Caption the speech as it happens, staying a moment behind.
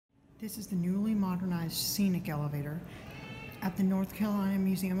This is the newly modernized scenic elevator at the North Carolina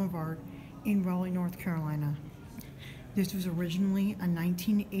Museum of Art in Raleigh, North Carolina. This was originally a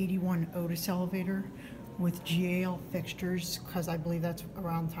 1981 Otis elevator with GAL fixtures, because I believe that's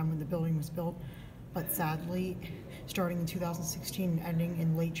around the time when the building was built. But sadly, starting in 2016 and ending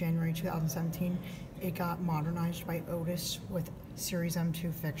in late January 2017, it got modernized by Otis with Series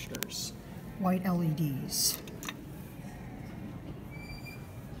M2 fixtures, white LEDs.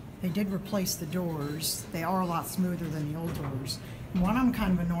 They did replace the doors. They are a lot smoother than the old doors. What I'm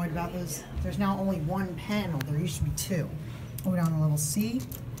kind of annoyed about is there's now only one panel. There used to be two. Go down to level C.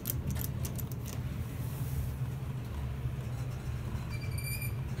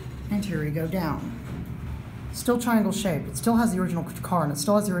 And here we go down. Still triangle shaped. It still has the original car and it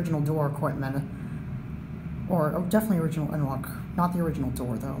still has the original door equipment. Or definitely original interlock. Not the original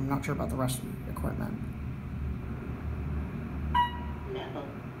door though. I'm not sure about the rest of the equipment. Level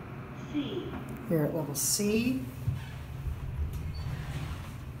C. Here at level C.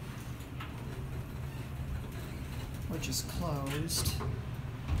 Which is closed.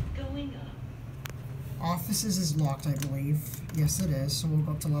 Going up. Offices is locked, I believe. Yes, it is. So we'll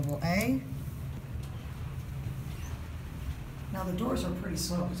go up to level A. Now the doors are pretty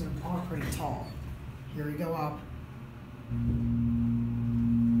slow because they're all pretty tall. Here we go up.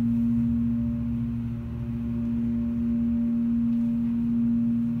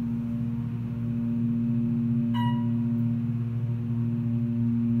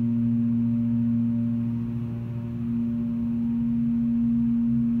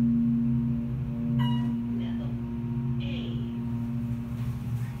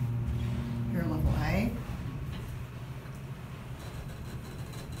 Here, level A.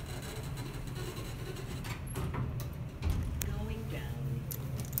 Going down.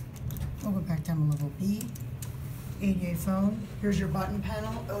 We'll go back down to level B. ADA phone. Here's your button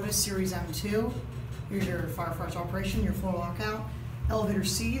panel, Otis Series M2. Here's your firefighter operation, your floor lockout. Elevator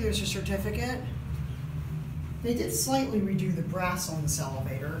C, there's your certificate. They did slightly redo the brass on this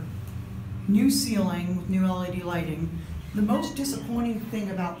elevator. New ceiling with new LED lighting. The most disappointing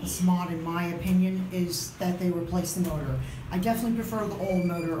thing about this mod, in my opinion, is that they replaced the motor. I definitely prefer the old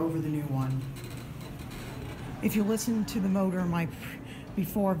motor over the new one. If you listen to the motor in my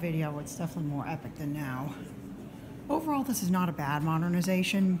before video, it's definitely more epic than now. Overall, this is not a bad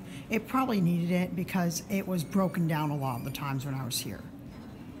modernization. It probably needed it because it was broken down a lot of the times when I was here.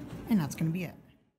 And that's going to be it.